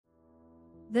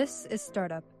This is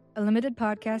Startup, a limited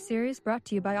podcast series brought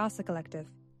to you by Asa Collective.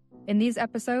 In these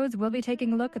episodes, we'll be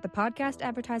taking a look at the podcast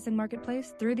advertising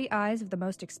marketplace through the eyes of the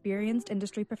most experienced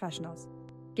industry professionals,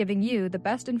 giving you the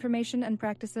best information and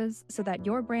practices so that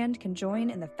your brand can join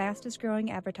in the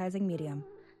fastest-growing advertising medium.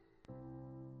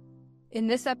 In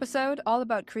this episode, all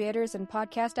about creators and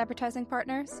podcast advertising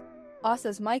partners,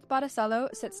 Asa's Mike Botticello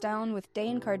sits down with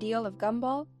Dane Cardiel of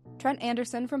Gumball, Trent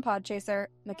Anderson from Podchaser,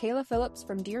 Michaela Phillips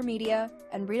from Dear Media,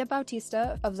 and Rita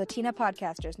Bautista of Latina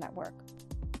Podcasters Network.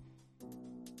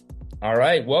 All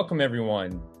right, welcome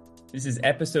everyone. This is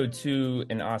episode 2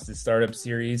 in Asa's Startup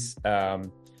series.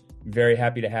 Very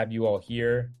happy to have you all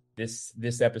here.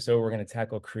 This episode, we're going to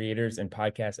tackle creators and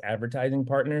podcast advertising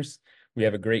partners. We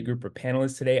have a great group of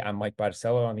panelists today. I'm Mike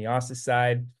Botticello on the Asa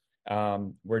side.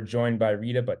 We're joined by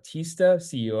Rita Bautista,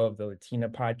 CEO of the Latina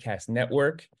Podcast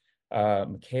Network,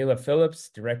 Michaela Phillips,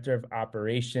 Director of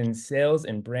Operations, Sales,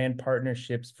 and Brand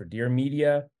Partnerships for Dear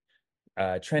Media,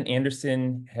 Trent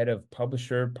Anderson, Head of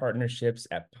Publisher Partnerships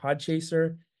at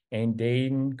Podchaser, and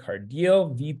Dane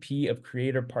Cardiel, VP of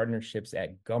Creator Partnerships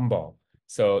at Gumball.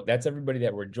 So that's everybody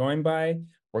that we're joined by.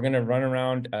 We're going to run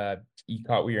around. You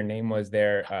caught what your name was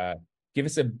there. Give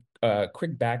us a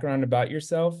quick background about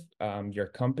yourself, your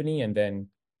company, and then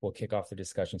we'll kick off the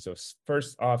discussion. So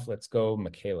first off, let's go,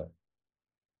 Michaela.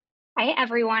 Hi,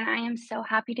 everyone. I am so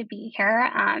happy to be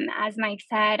here. As Mike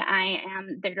said, I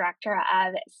am the Director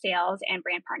of Sales and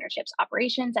Brand Partnerships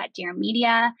Operations at Dear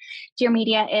Media. Dear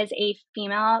Media is a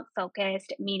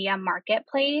female-focused media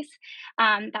marketplace.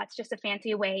 That's just a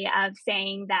fancy way of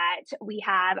saying that we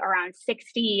have around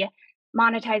 60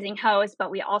 monetizing hosts,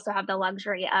 but we also have the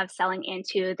luxury of selling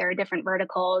into their different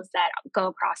verticals that go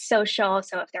across social.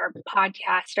 So if they're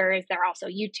podcasters, they're also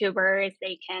YouTubers.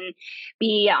 They can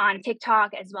be on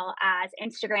TikTok as well as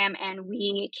Instagram, and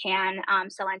we can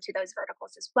sell into those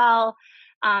verticals as well.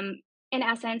 In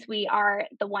essence, we are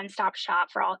the one-stop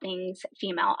shop for all things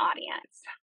female audience.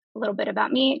 A little bit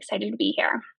about me. Excited to be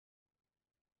here.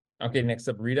 Okay, next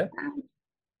up, Rita.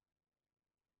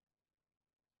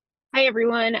 Hi,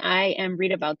 everyone. I am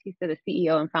Rita Bautista, the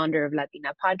CEO and founder of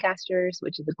Latina Podcasters,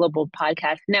 which is a global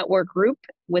podcast network group.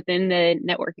 Within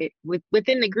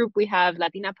the group, we have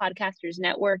Latina Podcasters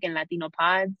Network and Latino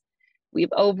Pods. We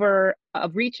have a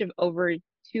reach of over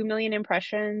 2 million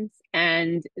impressions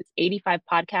and 85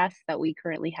 podcasts that we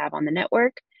currently have on the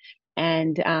network.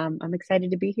 And I'm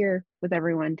excited to be here with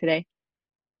everyone today.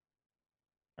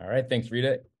 All right, thanks,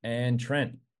 Rita. And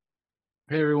Trent.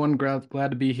 Hey everyone, glad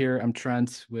to be here. I'm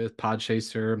Trent with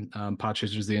Podchaser.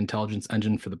 Podchaser is the intelligence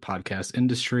engine for the podcast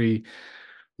industry.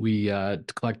 We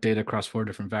collect data across 4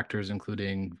 different vectors,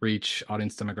 including reach,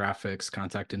 audience demographics,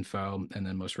 contact info, and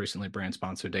then most recently brand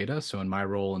sponsor data. So in my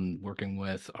role in working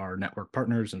with our network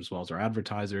partners as well as our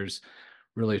advertisers,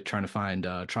 really trying to find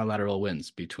trilateral wins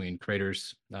between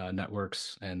creators,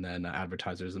 networks, and then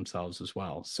advertisers themselves as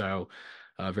well. So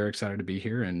very excited to be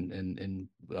here and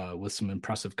with some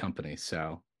impressive company.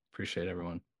 So appreciate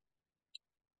everyone.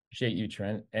 Appreciate you,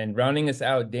 Trent. And rounding us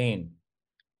out, Dane.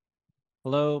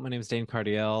 Hello, my name is Dane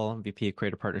Cardiel, VP of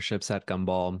Creator Partnerships at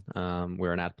Gumball.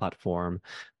 We're an ad platform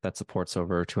that supports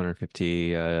over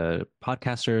 250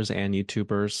 podcasters and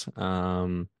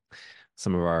YouTubers.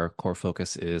 Some of our core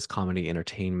focus is comedy,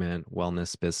 entertainment,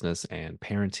 wellness, business, and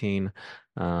parenting.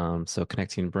 So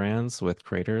connecting brands with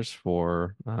creators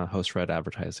for host-read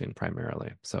advertising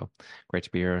primarily. So great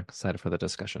to be here. Excited for the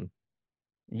discussion.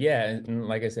 Yeah, and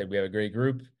like I said, we have a great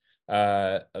group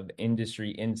of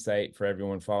industry insight for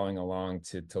everyone following along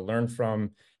to learn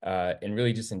from and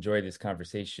really just enjoy this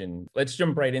conversation. Let's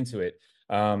jump right into it.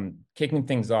 Kicking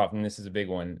things off, and this is a big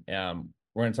one.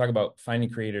 We're going to talk about finding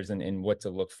creators and what to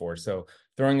look for. So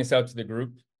throwing this out to the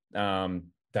group,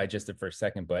 digest it for a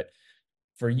second, but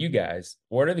for you guys,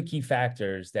 what are the key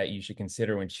factors that you should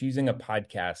consider when choosing a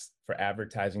podcast for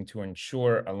advertising to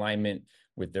ensure alignment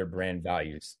with their brand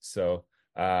values? So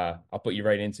I'll put you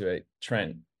right into it.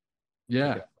 Trent.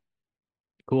 Yeah.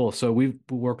 Cool. So we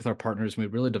work with our partners and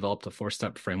we really developed a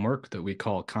 4-step framework that we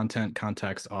call content,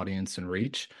 context, audience, and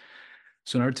reach.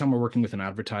 So every time we're working with an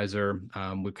advertiser,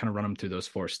 we kind of run them through those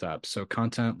 4 steps. So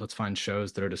content, let's find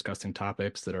shows that are discussing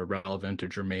topics that are relevant or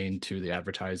germane to the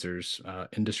advertiser's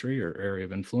industry or area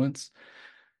of influence.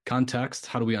 Context,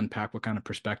 how do we unpack what kind of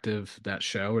perspective that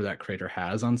show or that creator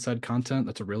has on said content?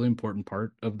 That's a really important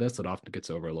part of this that often gets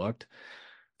overlooked.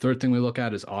 Third thing we look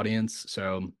at is audience.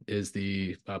 So is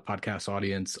the podcast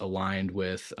audience aligned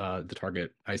with the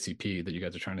target ICP that you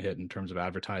guys are trying to hit in terms of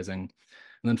advertising?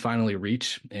 And then finally,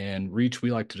 reach. And reach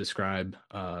we like to describe,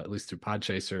 at least through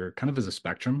Podchaser, kind of as a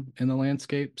spectrum in the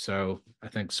landscape. So I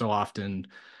think so often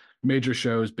major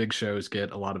shows, big shows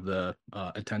get a lot of the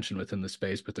attention within the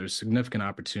space, but there's significant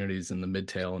opportunities in the mid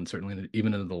tail and certainly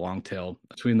even into the long tail.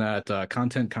 Between that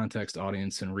content, context,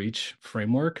 audience, and reach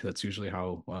framework, that's usually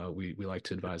how we like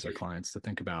to advise our clients to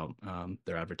think about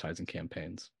their advertising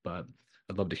campaigns. But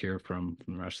I'd love to hear from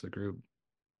the rest of the group.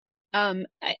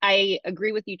 I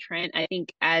agree with you, Trent. I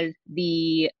think as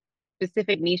the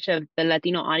specific niche of the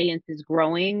Latino audience is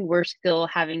growing, we're still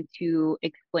having to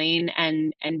explain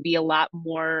and be a lot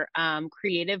more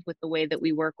creative with the way that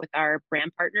we work with our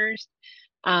brand partners.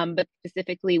 But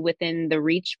specifically within the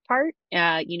reach part,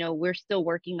 we're still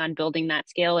working on building that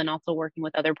scale and also working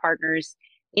with other partners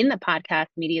in the podcast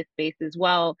media space as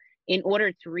well in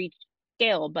order to reach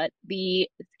scale. But the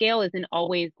scale isn't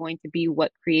always going to be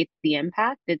what creates the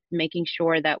impact. It's making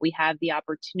sure that we have the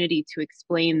opportunity to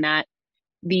explain that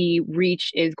the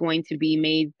reach is going to be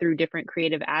made through different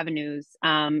creative avenues,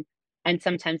 and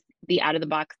sometimes the out of the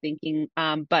box thinking,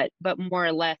 but more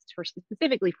or less for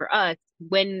specifically for us,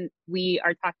 when we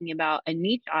are talking about a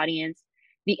niche audience,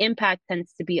 the impact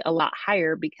tends to be a lot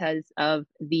higher because of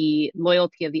the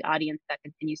loyalty of the audience that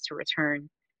continues to return.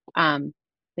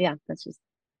 Yeah, that's just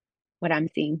what I'm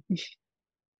seeing.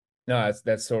 No,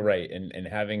 that's so right. And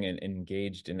having an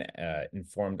engaged and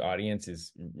informed audience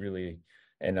is really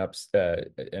an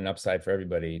upside for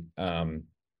everybody.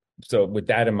 So with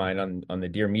that in mind, on the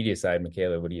Dear Media side,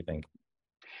 Michaela, what do you think?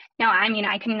 No, I mean,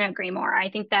 I couldn't agree more. I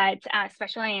think that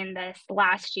especially in this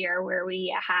last year where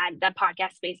we had the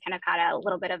podcast space kind of had a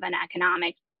little bit of an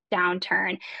economic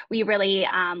downturn, we really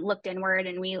looked inward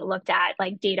and we looked at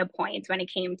like data points when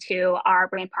it came to our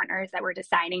brand partners that were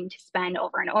deciding to spend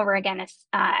over and over again,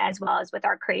 as well as with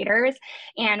our creators.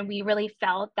 And we really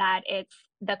felt that it's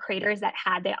the creators that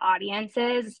had the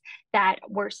audiences that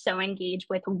were so engaged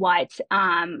with what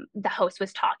the host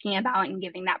was talking about and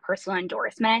giving that personal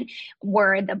endorsement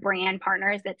were the brand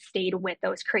partners that stayed with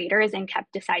those creators and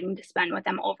kept deciding to spend with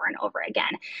them over and over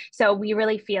again. So we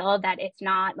really feel that it's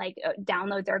not like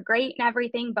downloads are great and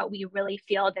everything, but we really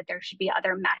feel that there should be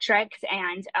other metrics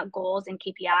and goals and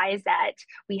KPIs that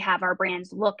we have our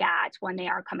brands look at when they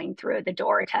are coming through the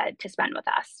door to spend with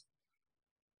us.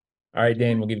 All right,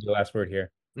 Dane, we'll give you the last word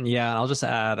here. Yeah, I'll just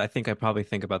add, I think I probably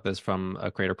think about this from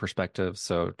a creator perspective.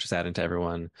 So just adding to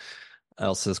everyone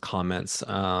else's comments,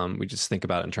 we just think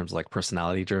about it in terms of like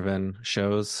personality driven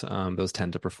shows. Those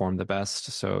tend to perform the best.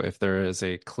 So if there is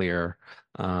a clear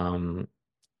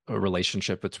a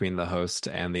relationship between the host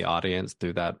and the audience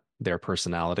through that their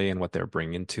personality and what they're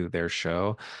bringing to their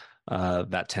show,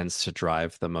 that tends to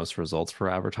drive the most results for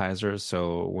advertisers.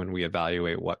 So when we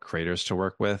evaluate what creators to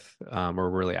work with, we're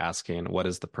really asking what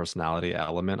is the personality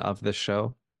element of this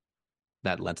show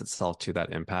that lends itself to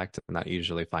that impact, and that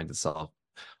usually finds itself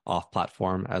off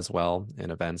platform as well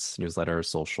in events, newsletters,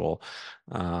 social.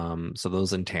 So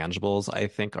those intangibles I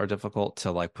think are difficult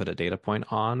to like put a data point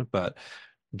on, but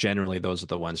generally those are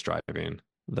the ones driving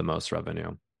the most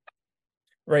revenue.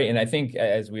 Right. And I think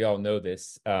as we all know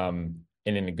this,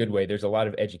 and in a good way, there's a lot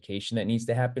of education that needs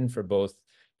to happen for both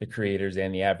the creators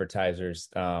and the advertisers.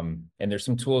 And there's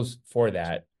some tools for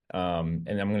that. And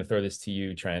I'm going to throw this to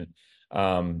you, Trent.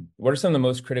 What are some of the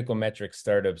most critical metrics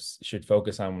startups should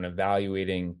focus on when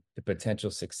evaluating the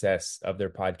potential success of their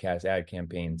podcast ad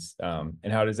campaigns?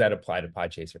 And how does that apply to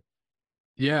Podchaser?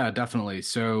 Yeah, definitely.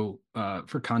 So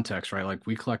for context, right, like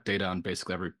we collect data on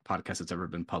basically every podcast that's ever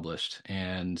been published.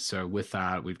 And so with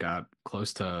that, we've got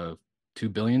close to 2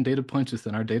 billion data points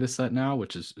within our data set now,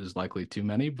 which is likely too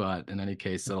many. But in any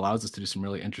case, it allows us to do some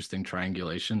really interesting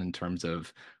triangulation in terms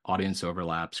of audience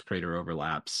overlaps, creator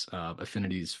overlaps,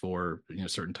 affinities for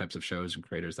certain types of shows and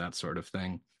creators, that sort of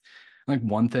thing. I think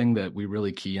one thing that we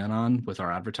really key in on with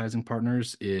our advertising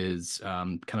partners is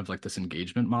kind of like this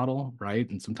engagement model, right?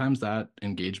 And sometimes that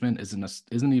engagement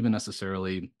isn't even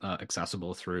necessarily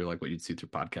accessible through like what you'd see through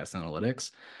podcast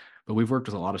analytics. But we've worked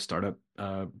with a lot of startup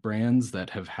brands that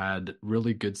have had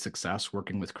really good success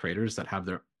working with creators that have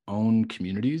their own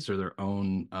communities or their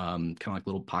own kind of like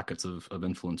little pockets of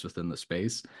influence within the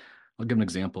space. I'll give an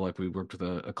example. Like we worked with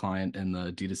a client in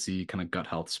the D2C kind of gut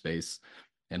health space,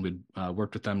 and we'd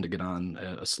worked with them to get on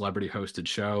a celebrity hosted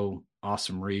show,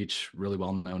 awesome reach, really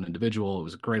well-known individual. It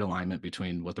was a great alignment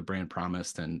between what the brand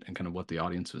promised and kind of what the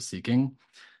audience was seeking.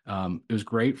 It was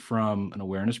great from an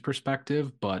awareness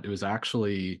perspective, but it was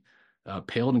actually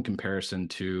paled in comparison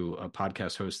to a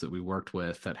podcast host that we worked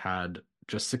with that had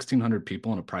just 1,600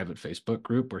 people in a private Facebook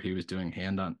group where he was doing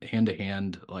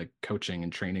hand-to-hand like coaching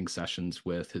and training sessions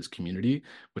with his community,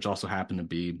 which also happened to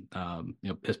be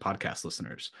his podcast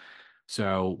listeners.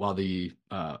 So while the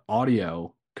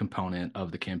audio component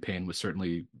of the campaign was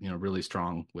certainly really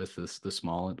strong with this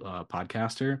small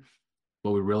podcaster,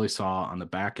 what we really saw on the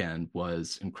back end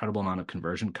was incredible amount of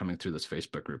conversion coming through this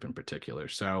Facebook group in particular.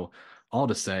 So all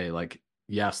to say, like,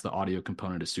 yes, the audio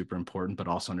component is super important, but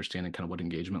also understanding kind of what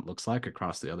engagement looks like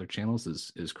across the other channels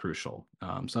is crucial.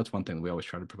 So that's one thing that we always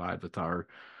try to provide with our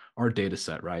data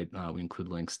set, right? We include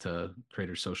links to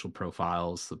creator social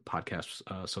profiles, the podcast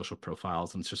social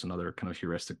profiles, and it's just another kind of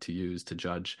heuristic to use to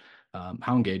judge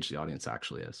how engaged the audience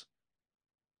actually is.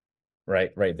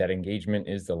 Right. That engagement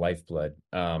is the lifeblood.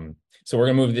 So we're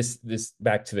gonna move this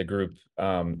back to the group.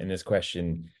 In this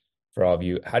question for all of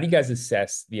you, how do you guys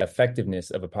assess the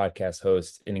effectiveness of a podcast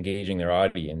host in engaging their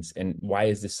audience, and why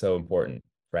is this so important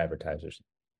for advertisers?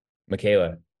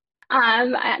 Michaela.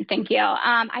 Thank you.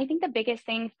 I think the biggest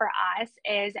thing for us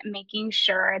is making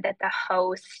sure that the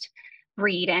host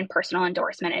read and personal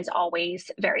endorsement is always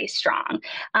very strong.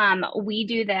 We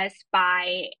do this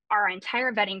by our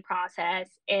entire vetting process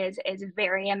is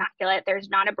very immaculate. There's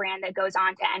not a brand that goes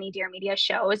on to any Dear Media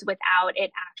shows without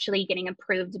it actually getting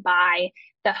approved by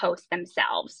the hosts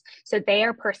themselves. So they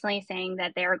are personally saying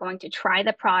that they are going to try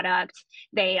the product.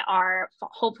 They are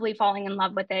hopefully falling in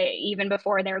love with it even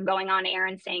before they're going on air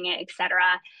and saying it, etc.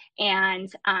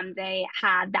 And they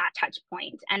had that touch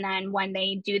point. And then when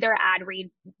they do their ad read,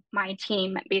 my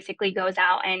team basically goes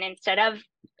out and instead of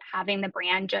having the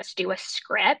brand just do a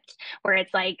script where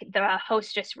it's like the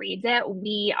host just reads it,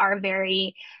 we are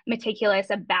very meticulous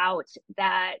about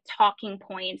the talking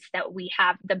points that we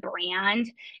have the brand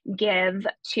give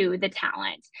to the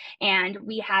talent. And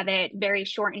we have it very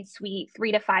short and sweet,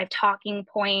 3 to 5 talking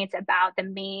points about the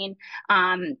main,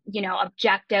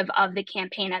 objective of the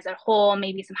campaign as a whole,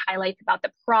 maybe some highlights about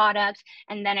the product.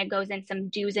 And then it goes in some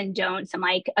do's and don'ts, some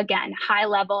like, again, high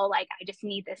level, like I just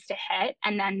need this to hit.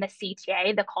 And then the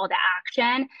CTA, the call to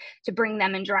action to bring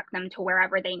them and direct them to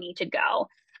wherever they need to go.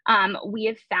 We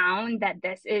have found that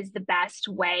this is the best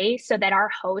way so that our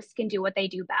hosts can do what they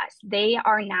do best. They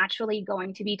are naturally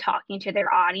going to be talking to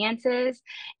their audiences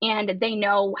and they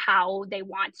know how they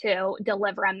want to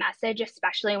deliver a message,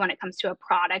 especially when it comes to a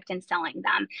product and selling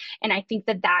them. And I think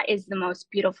that that is the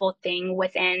most beautiful thing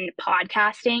within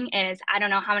podcasting is I don't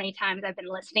know how many times I've been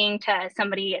listening to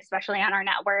somebody, especially on our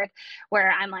network,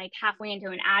 where I'm like halfway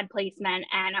into an ad placement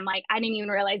and I'm like, I didn't even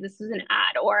realize this was an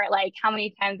ad, or like how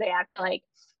many times they have to like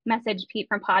message Pete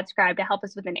from Podscribe to help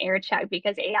us with an air check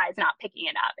because AI is not picking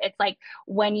it up. It's like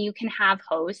when you can have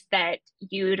hosts that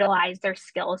utilize their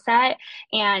skill set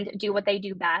and do what they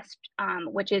do best,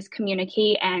 which is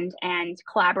communicate and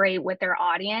collaborate with their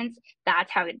audience.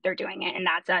 That's how they're doing it, and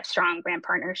that's a strong brand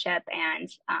partnership and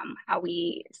how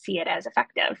we see it as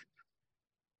effective.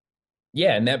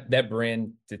 Yeah, and that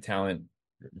brand to talent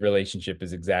relationship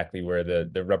is exactly where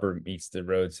the rubber meets the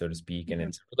road, so to speak. And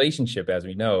it's a relationship, as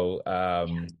we know.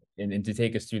 And to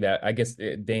take us through that, I guess,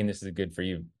 Dane, this is good for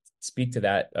you. Speak to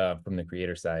that from the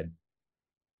creator side,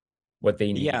 what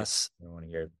they need. Yes. I want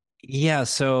to hear. Yeah,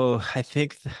 so I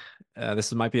think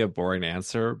this might be a boring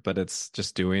answer, but it's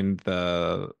just doing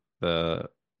the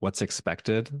what's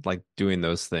expected, like doing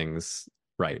those things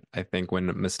right. I think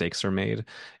when mistakes are made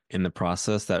in the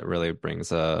process, that really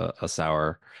brings a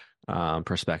sour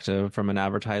perspective from an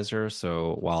advertiser.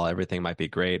 So while everything might be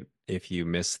great, if you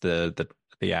miss the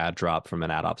ad drop from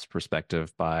an ad ops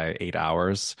perspective by 8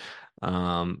 hours,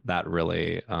 that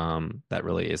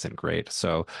really isn't great.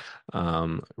 So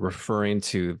referring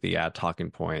to the ad talking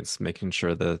points, making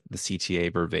sure the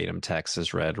CTA verbatim text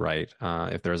is read right.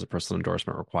 If there's a personal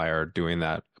endorsement required, doing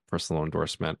that personal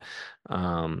endorsement.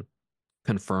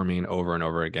 Confirming over and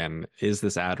over again, is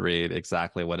this ad read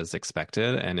exactly what is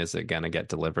expected, and is it going to get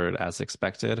delivered as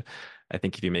expected? I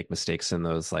think if you make mistakes in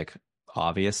those like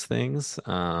obvious things,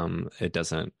 it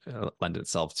doesn't lend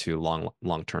itself to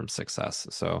long-term success.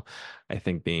 So I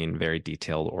think being very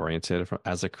detailed oriented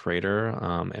as a creator,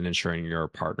 and ensuring your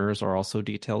partners are also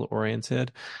detailed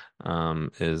oriented,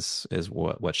 is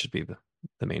what should be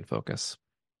the main focus.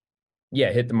 Yeah,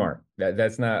 hit the mark.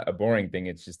 That's not a boring thing.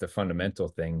 It's just a fundamental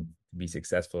thing to be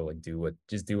successful. Like do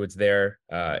what's there,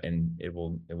 and it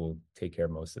will take care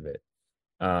of most of it.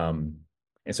 And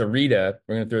so Rita,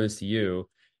 we're gonna throw this to you.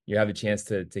 You have a chance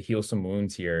to heal some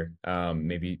wounds here.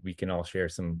 Maybe we can all share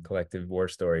some collective war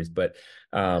stories. But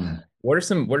what are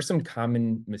some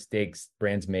common mistakes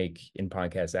brands make in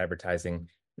podcast advertising,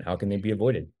 and how can they be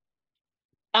avoided?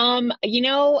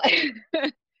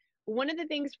 One of the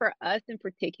things for us in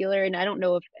particular, and I don't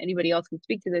know if anybody else can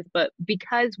speak to this, but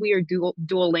because we are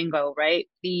Duolingo, right?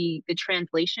 The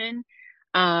translation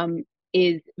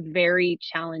is very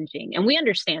challenging, and we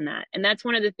understand that. And that's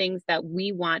one of the things that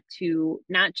we want to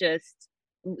not just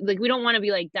like, we don't want to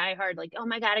be like diehard, like, oh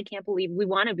my God, I can't believe. We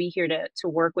want to be here to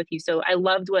work with you. So I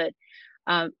loved what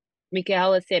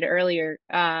Michaela said earlier,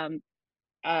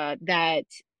 that,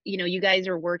 you guys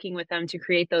are working with them to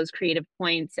create those creative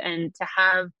points and to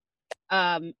have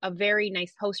a very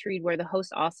nice host read where the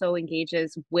host also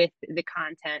engages with the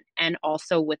content and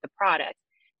also with the product.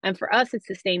 And for us, it's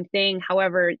the same thing.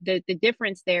 However, the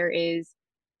difference there is,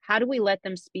 how do we let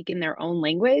them speak in their own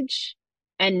language?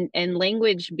 And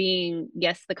language being,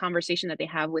 yes, the conversation that they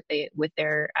have with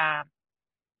their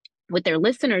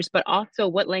listeners, but also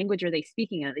what language are they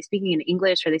speaking in? Are they speaking in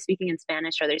English? Are they speaking in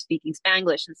Spanish? Are they speaking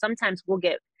Spanglish? And sometimes we'll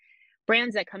get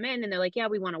brands that come in and they're like, yeah,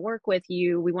 we want to work with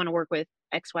you. We want to work with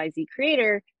XYZ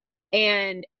creator.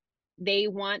 And they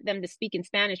want them to speak in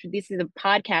Spanish, but this is a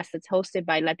podcast that's hosted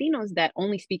by Latinos that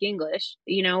only speak English,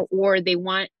 or they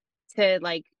want to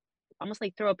like almost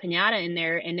like throw a piñata in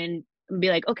there and then be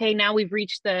like, okay, now we've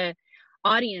reached the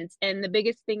audience. And the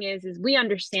biggest thing is we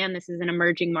understand this is an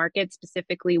emerging market,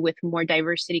 specifically with more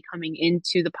diversity coming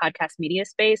into the podcast media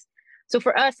space. So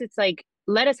for us, it's like,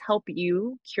 let us help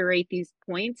you curate these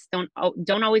points.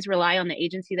 Don't always rely on the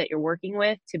agency that you're working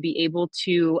with to be able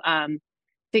to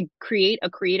create a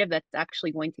creative that's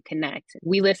actually going to connect.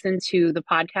 We listen to the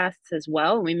podcasts as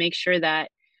well, and we make sure that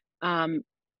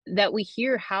that we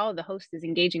hear how the host is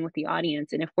engaging with the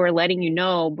audience. And if we're letting you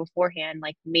know beforehand,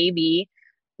 like maybe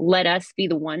let us be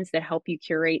the ones that help you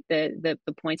curate the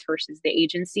points versus the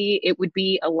agency, it would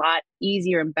be a lot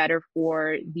easier and better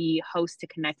for the host to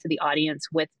connect to the audience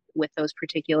with those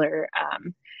particular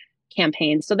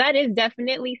campaigns. So that is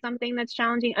definitely something that's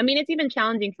challenging. I mean, it's even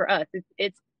challenging for us.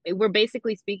 We're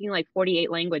basically speaking like 48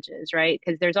 languages, right?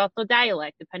 Because there's also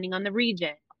dialect depending on the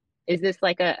region. Is this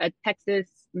like a Texas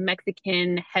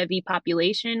Mexican heavy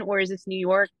population, or is this New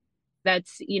York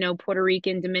that's, Puerto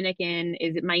Rican, Dominican?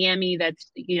 Is it Miami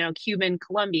that's, Cuban,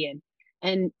 Colombian?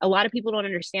 And a lot of people don't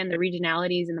understand the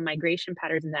regionalities and the migration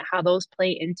patterns and that how those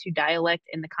play into dialect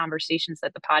in the conversations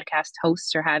that the podcast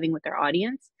hosts are having with their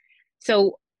audience.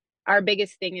 So our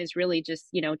biggest thing is really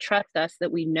just, trust us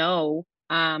that we know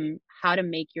how to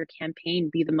make your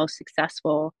campaign be the most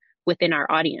successful within our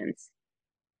audience.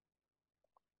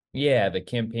 Yeah, the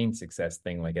campaign success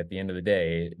thing, like at the end of the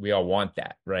day, we all want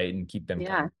that, right? And keep them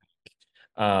coming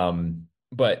back.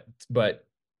 But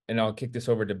and I'll kick this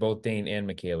over to both Dane and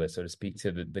Michaela, so to speak,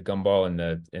 to the gumball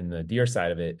and the deer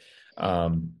side of it.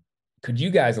 Could you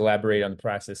guys elaborate on the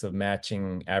process of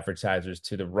matching advertisers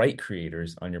to the right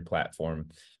creators on your platform,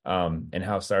 and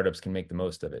how startups can make the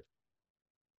most of it?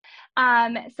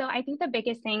 So I think the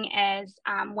biggest thing is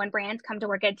when brands come to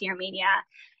work at Dear Media,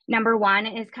 number one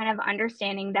is kind of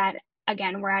understanding that,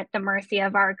 again, we're at the mercy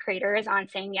of our creators on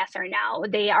saying yes or no.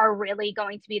 They are really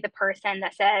going to be the person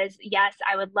that says, yes,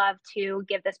 I would love to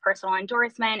give this personal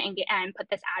endorsement and put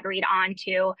this ad read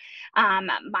onto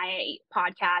my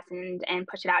podcast and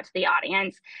push it out to the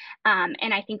audience.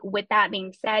 And I think with that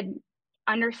being said,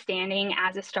 understanding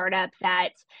as a startup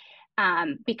that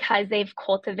because they've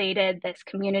cultivated this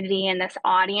community and this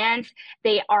audience,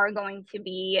 they are going to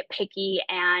be picky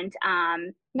and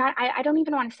I don't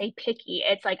even want to say picky.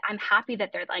 It's like, I'm happy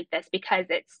that they're like this because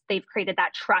they've created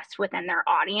that trust within their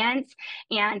audience.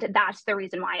 And that's the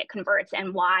reason why it converts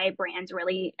and why brands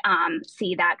really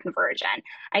see that conversion.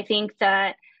 I think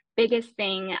the biggest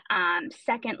thing,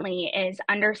 secondly, is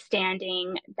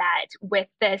understanding that with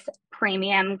this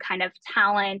premium kind of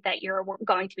talent that you're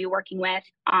going to be working with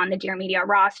on the Dear Media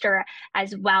roster,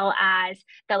 as well as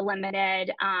the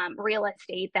limited real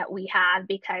estate that we have,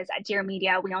 because at Dear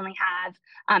Media, we only have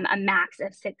a max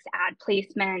of 6 ad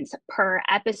placements per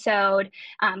episode.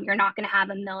 You're not going to have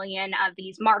a million of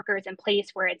these markers in place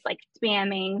where it's like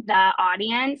spamming the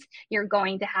audience. You're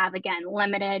going to have, again,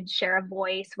 limited share of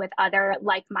voice with other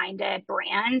like-minded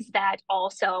brands that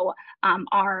also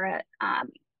are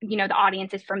the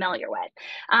audience is familiar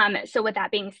with. So with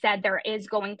that being said, there is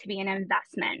going to be an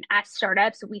investment. As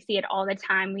startups, we see it all the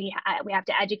time. We have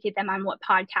to educate them on what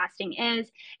podcasting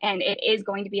is, and it is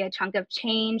going to be a chunk of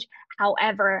change.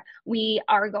 However, we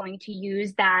are going to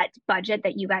use that budget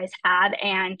that you guys have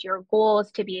and your goals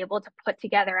to be able to put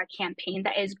together a campaign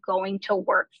that is going to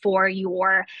work for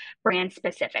your brand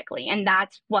specifically. And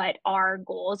that's what our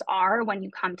goals are when you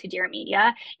come to Dear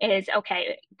Media is,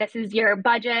 okay, this is your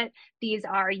budget. These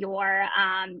are your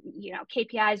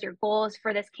KPIs, your goals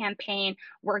for this campaign.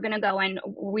 We're going to go and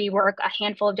rework a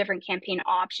handful of different campaign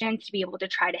options to be able to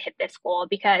try to hit this goal,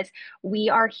 because we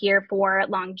are here for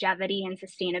longevity and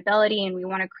sustainability, and we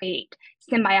want to create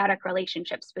symbiotic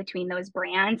relationships between those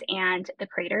brands and the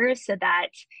creators so that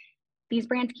these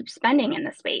brands keep spending in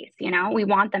the space. We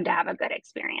want them to have a good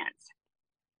experience.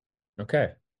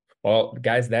 Okay. Well,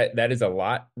 guys, that is a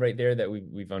lot right there that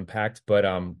we've unpacked, but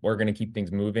we're going to keep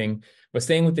things moving. But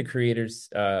staying with the creators,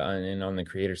 and on the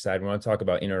creator side, we want to talk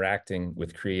about interacting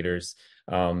with creators,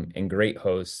 and great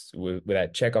hosts with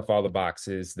that check off all the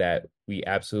boxes that we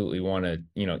absolutely want to,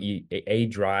 a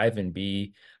drive and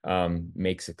b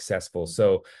make successful.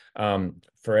 So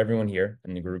for everyone here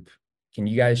in the group, can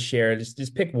you guys share,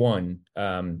 just pick one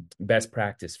best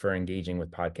practice for engaging with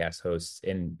podcast hosts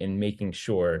and making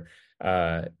sure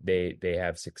they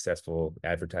have successful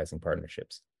advertising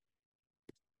partnerships?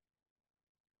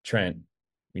 Trent,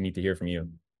 we need to hear from you.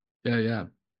 Yeah.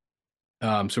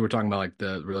 So we're talking about like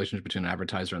the relationship between an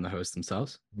advertiser and the host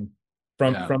themselves.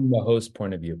 From the host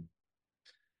point of view.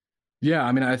 Yeah,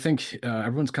 I mean, I think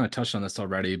everyone's kind of touched on this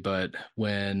already, but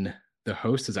when the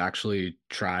host has actually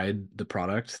tried the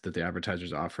product that the advertiser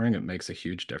is offering, it makes a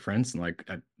huge difference. And like,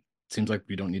 it seems like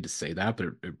we don't need to say that, but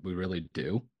we really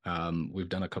do. We've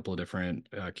done a couple of different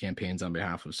campaigns on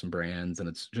behalf of some brands, and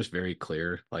it's just very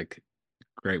clear. Like,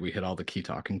 great, we hit all the key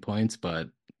talking points, but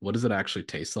what does it actually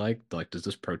taste like? Like, does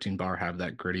this protein bar have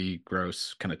that gritty,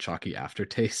 gross, kind of chalky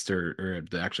aftertaste, or do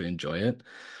they actually enjoy it?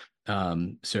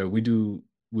 So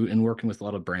in working with a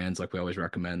lot of brands, like we always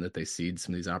recommend that they seed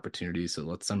some of these opportunities. So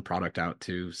let's send product out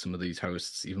to some of these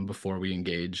hosts even before we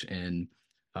engage in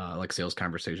like sales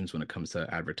conversations when it comes to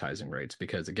advertising rates.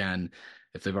 Because again,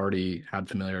 if they've already had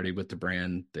familiarity with the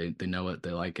brand, they know it,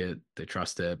 they like it, they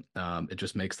trust it. It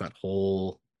just makes that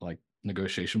whole like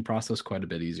negotiation process quite a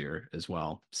bit easier as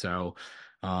well. So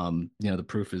the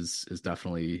proof is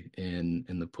definitely in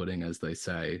the pudding, as they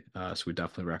say. So we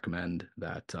definitely recommend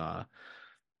that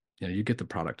you get the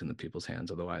product in the people's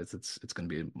hands. Otherwise, it's going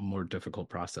to be a more difficult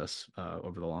process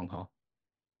over the long haul.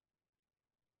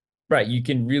 Right. You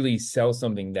can really sell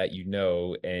something that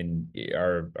and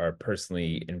are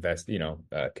personally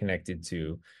connected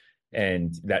to,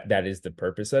 and that is the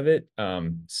purpose of it.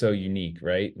 So unique,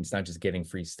 right? It's not just getting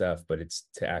free stuff, but it's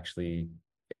to actually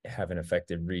have an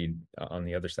effective read on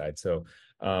the other side. So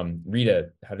Rita,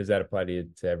 how does that apply to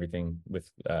everything with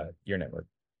your network?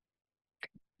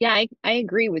 Yeah, I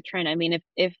agree with Trent. I mean,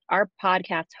 if our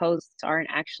podcast hosts aren't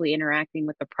actually interacting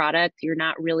with the product, you're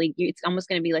not really, it's almost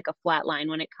going to be like a flat line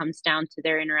when it comes down to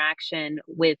their interaction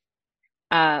with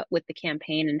the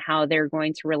campaign and how they're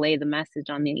going to relay the message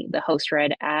on the host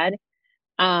read ad.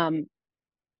 Um,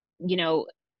 you know,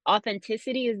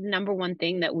 Authenticity is the number one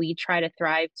thing that we try to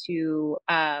thrive to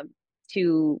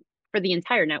for the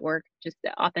entire network, just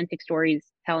the authentic stories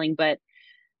telling, but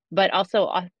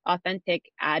also authentic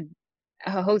ad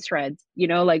host threads.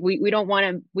 Like we don't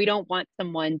want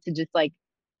someone to just like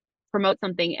promote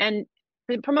something and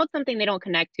promote something they don't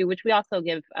connect to, which we also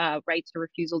give rights to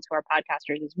refusal to our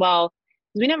podcasters as well.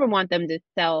 We never want them to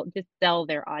sell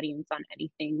their audience on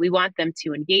anything. We want them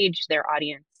to engage their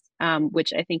audience,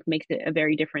 which I think makes it a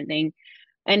very different thing.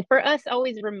 And for us,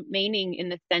 always remaining in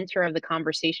the center of the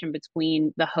conversation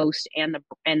between the host and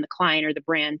the client or the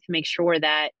brand to make sure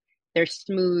that there's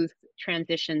smooth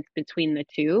transitions between the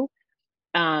two,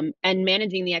 and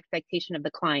managing the expectation of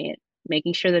the client,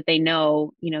 making sure that they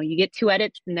know, you get 2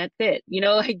 edits and that's it,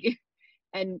 like,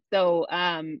 and so,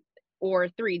 or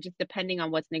 3, just depending on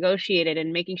what's negotiated,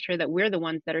 and making sure that we're the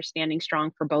ones that are standing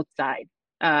strong for both sides,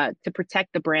 to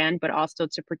protect the brand, but also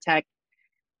to protect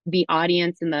the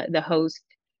audience and the host.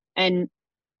 And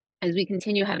as we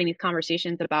continue having these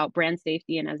conversations about brand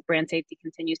safety, and as brand safety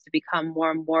continues to become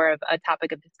more and more of a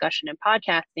topic of discussion in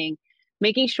podcasting,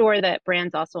 making sure that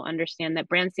brands also understand that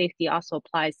brand safety also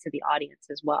applies to the audience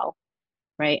as well,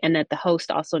 right? And that the host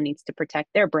also needs to protect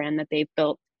their brand that they've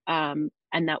built, and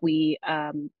that we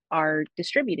are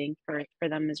distributing for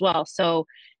them as well. So,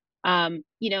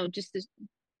 just this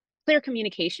clear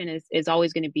communication is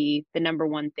always going to be the number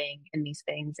one thing in these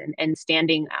things, and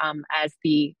standing as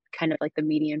the kind of like the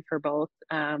median for both,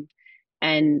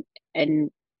 and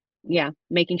yeah,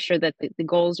 making sure that the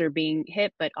goals are being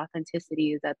hit, but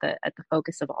authenticity is at the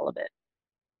focus of all of it.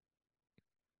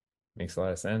 Makes a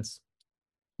lot of sense.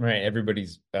 Right.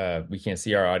 Everybody's we can't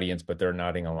see our audience, but they're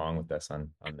nodding along with us on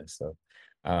this. So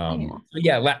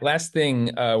last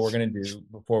thing we're gonna do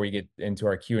before we get into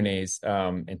our Q&As,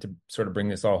 and to sort of bring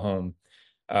this all home,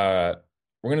 we're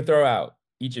gonna throw out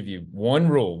each of you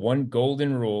one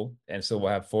golden rule, and so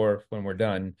we'll have 4 when we're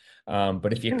done.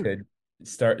 But if you could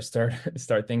start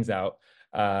things out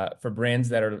for brands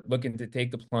that are looking to take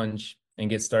the plunge and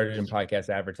get started in podcast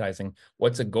advertising,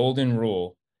 what's a golden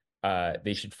rule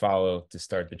they should follow to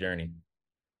start the journey?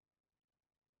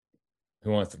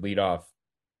 Who wants to lead off?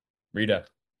 Rita.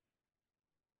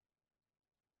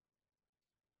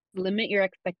 Limit your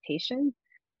expectations.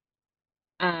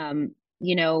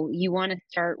 You want to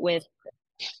start with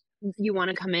you want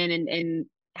to come in and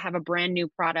have a brand new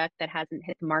product that hasn't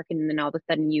hit the market, and then all of a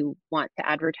sudden you want to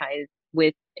advertise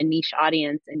with a niche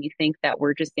audience, and you think that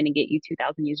we're just going to get you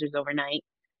 2,000 users overnight,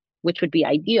 which would be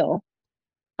ideal.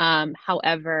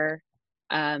 However,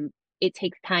 it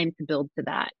takes time to build to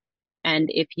that. And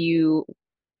if you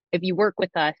work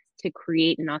with us to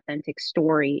create an authentic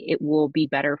story, it will be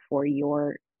better for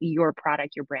your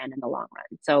product, your brand in the long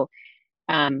run. So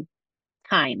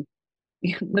time.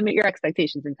 Limit your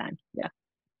expectations in time. Yeah.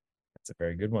 That's a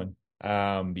very good one.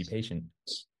 Be patient.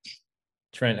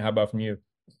 Trent, how about from you?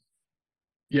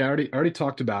 Yeah, I already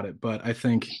talked about it, but I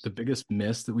think the biggest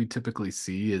miss that we typically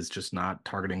see is just not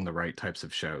targeting the right types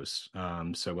of shows.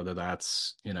 So whether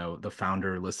that's, the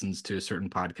founder listens to a certain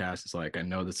podcast, it's like, I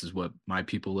know this is what my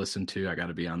people listen to. I got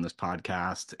to be on this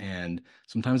podcast. And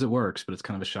sometimes it works, but it's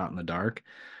kind of a shot in the dark.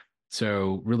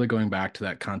 So really going back to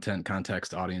that content,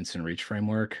 context, audience, and reach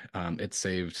framework, it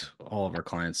saved all of our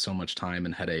clients so much time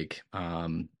and headache.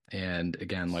 And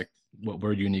again, like what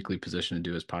we're uniquely positioned to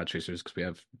do as Podchasers, because we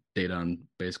have data on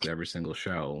basically every single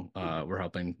show, we're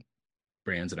helping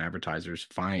brands and advertisers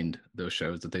find those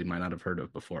shows that they might not have heard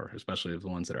of before, especially the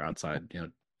ones that are outside,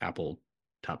 Apple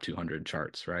top 200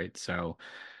 charts, right? So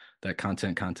that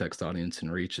content, context, audience,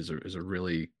 and reach is a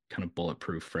really kind of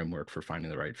bulletproof framework for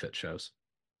finding the right fit shows.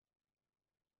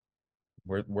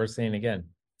 We're saying again.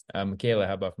 Michaela,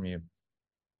 how about from you?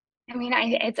 I mean,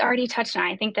 it's already touched on.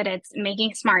 I think that it's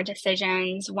making smart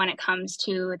decisions when it comes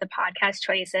to the podcast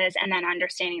choices, and then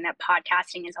understanding that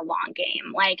podcasting is a long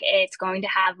game. Like, it's going to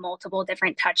have multiple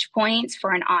different touch points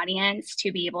for an audience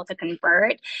to be able to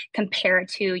convert compared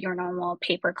to your normal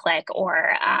pay-per-click or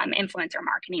influencer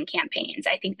marketing campaigns.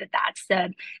 I think that that's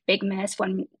the big miss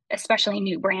when especially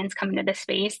new brands come into the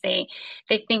space. They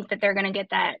think that they're going to get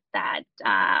that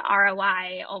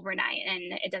ROI overnight,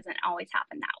 and it doesn't always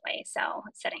happen that way. So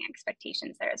setting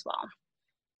expectations there as well.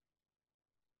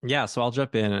 Yeah, so I'll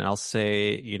jump in and I'll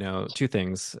say, two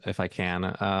things if I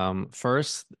can.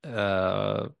 First,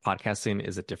 podcasting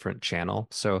is a different channel.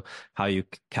 So how you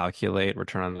calculate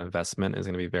return on investment is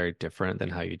going to be very different than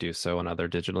how you do so on other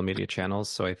digital media channels.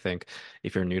 So I think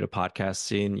if you're new to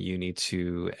podcasting, you need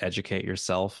to educate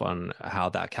yourself on how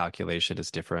that calculation is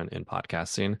different in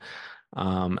podcasting.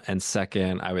 And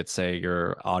second, I would say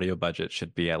your audio budget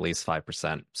should be at least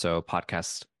 5%. So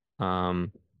podcast,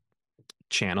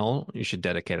 channel, you should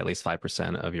dedicate at least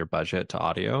 5% of your budget to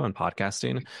audio and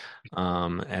podcasting,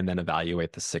 and then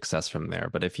evaluate the success from there.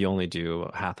 But if you only do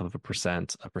half of a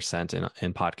percent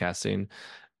in podcasting,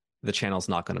 the channel's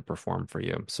not going to perform for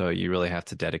you. So you really have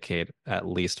to dedicate at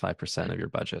least 5% of your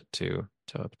budget to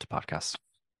podcasts.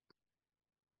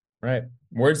 Right.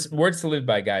 Words to live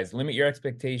by, guys. Limit your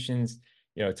expectations,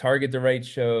 target the right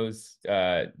shows,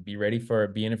 be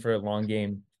in it for a long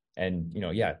game, and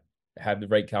have the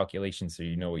right calculations so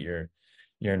you know what you're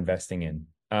investing in.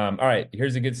 All right,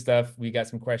 here's the good stuff. We got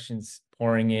some questions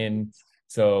pouring in,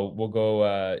 so we'll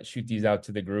go shoot these out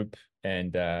to the group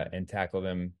and tackle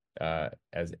them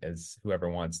as whoever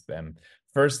wants them.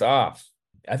 First off,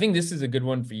 I think this is a good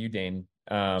one for you, Dane.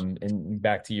 And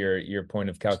back to your point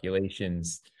of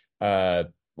calculations, what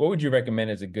would you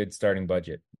recommend as a good starting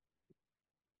budget?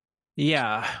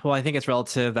 Yeah, well, I think it's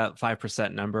relative, that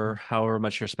 5% number, however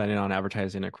much you're spending on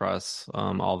advertising across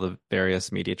all the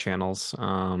various media channels.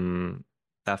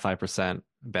 That 5%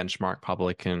 benchmark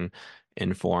probably can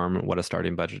inform what a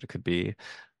starting budget could be.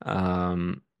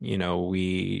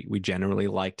 We generally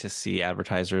like to see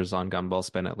advertisers on Gumball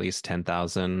spend at least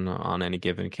 10,000 on any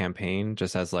given campaign,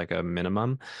 just as like a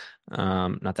minimum.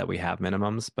 Not that we have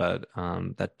minimums, but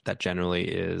that generally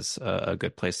is a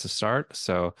good place to start.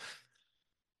 So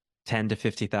 10 to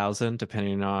 50,000,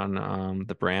 depending on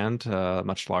the brand,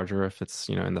 much larger if it's,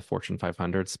 in the Fortune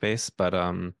 500 space. But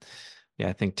yeah,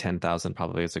 I think 10,000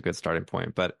 probably is a good starting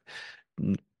point. But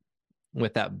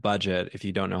with that budget, if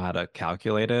you don't know how to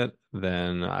calculate it,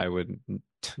 then I would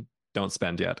don't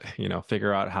spend yet.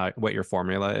 Figure out what your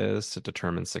formula is to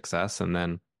determine success, and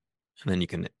then you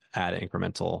can add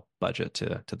incremental budget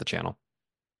to the channel.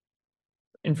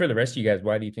 And for the rest of you guys,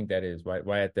 why do you think that is?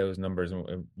 Why at those numbers,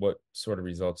 and what sort of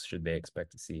results should they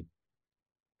expect to see?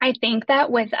 I think that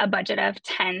with a budget of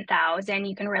 10,000,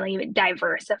 you can really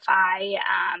diversify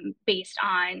based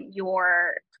on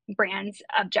your brand's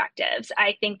objectives.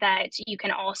 I think that you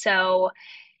can also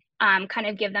kind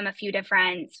of give them a few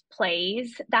different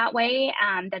plays that way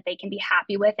that they can be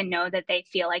happy with and know that they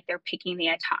feel like they're picking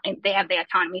they have the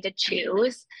autonomy to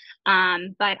choose.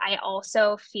 But I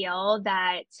also feel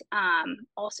that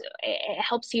also it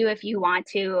helps you if you want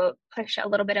to push a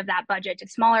little bit of that budget to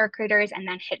smaller creators and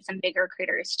then hit some bigger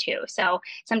creators too. So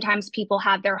sometimes people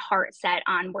have their heart set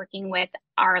on working with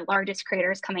our largest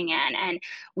creators coming in, and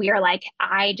we are like,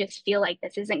 I just feel like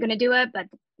this isn't going to do it, but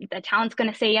the talent's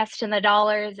going to say yes to the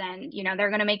dollars, and they're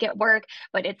going to make it work.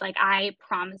 But it's like, I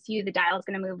promise you the dial is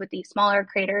going to move with these smaller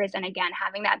creators. And again,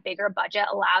 having that bigger budget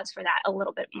allows for that a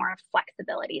little bit more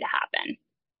flexibility to happen.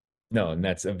 No, and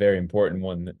that's a very important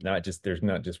one. There's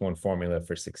not just one formula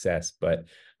for success, but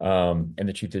and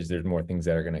the truth is there's more things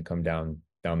that are going to come down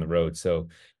the road. So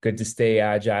good to stay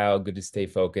agile, good to stay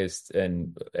focused,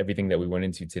 and everything that we went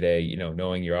into today,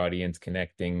 knowing your audience,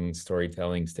 connecting,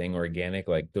 storytelling, staying organic,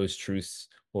 like those truths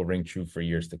will ring true for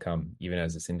years to come, even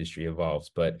as this industry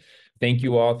evolves. But thank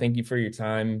you all. Thank you for your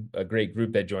time. A great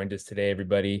group that joined us today,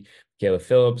 everybody. Kayla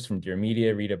Phillips from Dear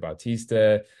Media, Rita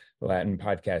Bautista, Latin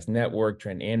Podcast Network,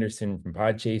 Trent Anderson from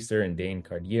Podchaser, and Dane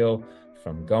Cardiel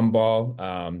from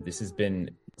Gumball. This has been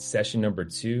session number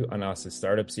 2 on ASA's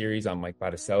Startup Series. I'm Mike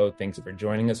Botticello. Thanks for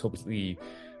joining us. Hopefully you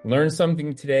learned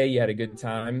something today. You had a good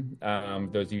time.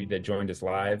 Those of you that joined us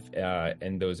live,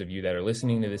 and those of you that are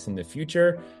listening to this in the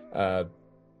future,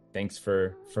 thanks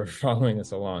for following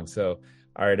us along. So,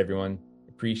 all right, everyone,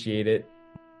 appreciate it.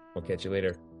 We'll catch you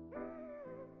later.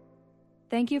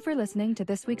 Thank you for listening to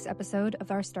this week's episode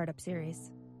of our Startup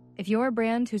Series. If you're a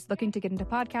brand who's looking to get into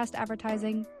podcast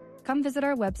advertising, come visit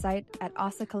our website at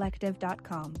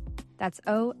ossacollective.com. That's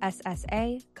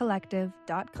OSSA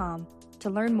collective.com to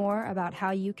learn more about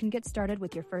how you can get started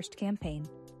with your first campaign.